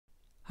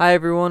Hi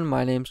everyone,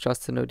 my name is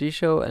Justin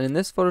Odisho, and in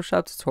this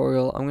Photoshop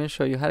tutorial I'm going to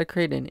show you how to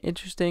create an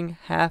interesting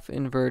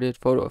half-inverted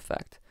photo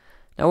effect.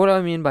 Now what do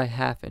I mean by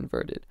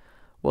half-inverted?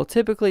 Well,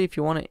 typically if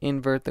you want to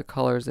invert the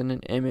colors in an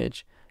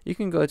image, you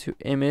can go to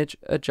Image,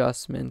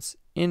 Adjustments,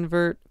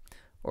 Invert,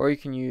 or you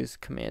can use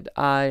Command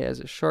I as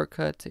a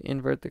shortcut to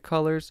invert the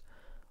colors,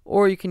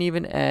 or you can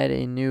even add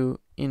a new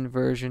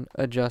inversion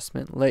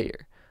adjustment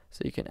layer,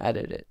 so you can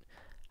edit it.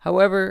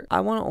 However,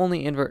 I want to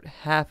only invert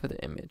half of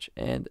the image,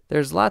 and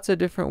there's lots of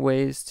different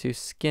ways to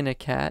skin a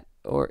cat,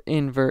 or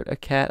invert a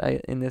cat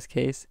in this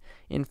case,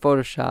 in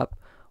Photoshop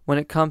when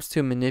it comes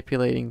to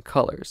manipulating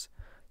colors.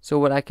 So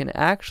what I can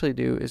actually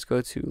do is go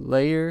to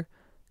Layer,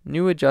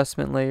 New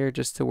Adjustment Layer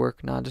just to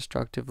work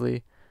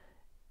non-destructively,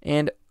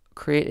 and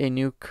create a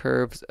new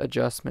Curves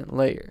Adjustment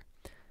Layer.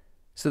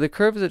 So the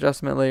Curves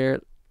Adjustment Layer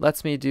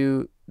lets me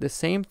do the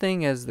same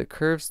thing as the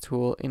Curves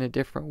tool in a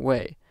different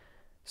way.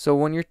 So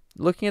when you're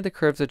looking at the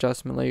Curves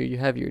Adjustment Layer, you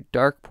have your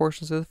dark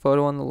portions of the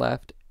photo on the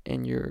left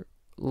and your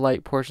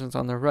light portions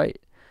on the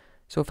right.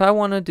 So if I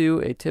want to do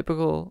a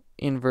typical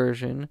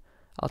inversion,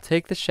 I'll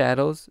take the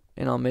shadows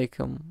and I'll make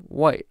them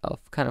white. I'll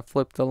kind of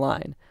flip the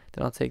line.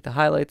 Then I'll take the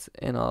highlights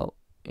and I'll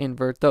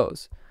invert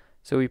those.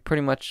 So we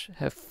pretty much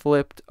have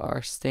flipped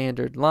our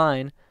standard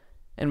line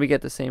and we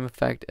get the same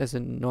effect as a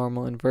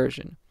normal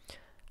inversion.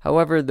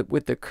 However,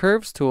 with the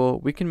Curves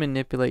tool, we can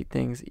manipulate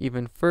things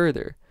even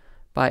further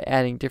by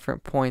adding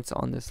different points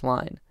on this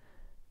line.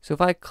 So if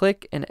I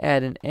click and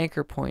add an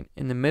anchor point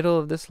in the middle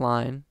of this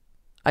line,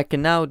 I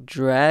can now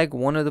drag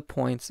one of the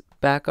points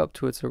back up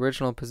to its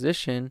original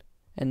position,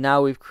 and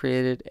now we've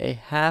created a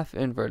half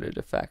inverted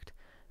effect,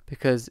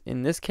 because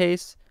in this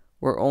case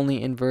we're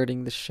only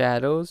inverting the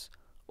shadows,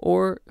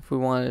 or if we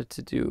wanted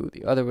to do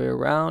the other way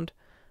around,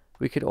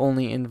 we could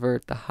only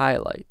invert the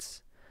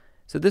highlights.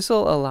 So this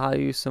will allow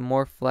you some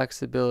more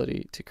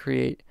flexibility to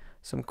create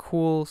some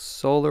cool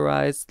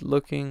solarized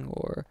looking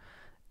or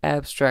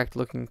abstract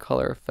looking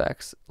color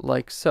effects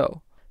like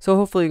so. So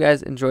hopefully you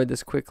guys enjoyed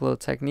this quick little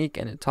technique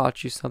and it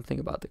taught you something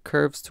about the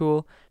Curves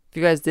tool. If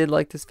you guys did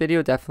like this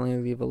video, definitely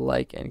leave a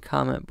like and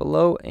comment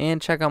below,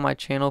 and check out my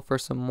channel for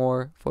some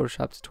more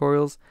Photoshop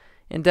tutorials,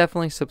 and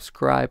definitely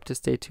subscribe to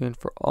stay tuned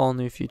for all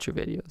new future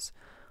videos.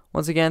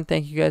 Once again,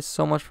 thank you guys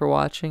so much for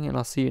watching, and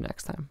I'll see you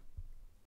next time.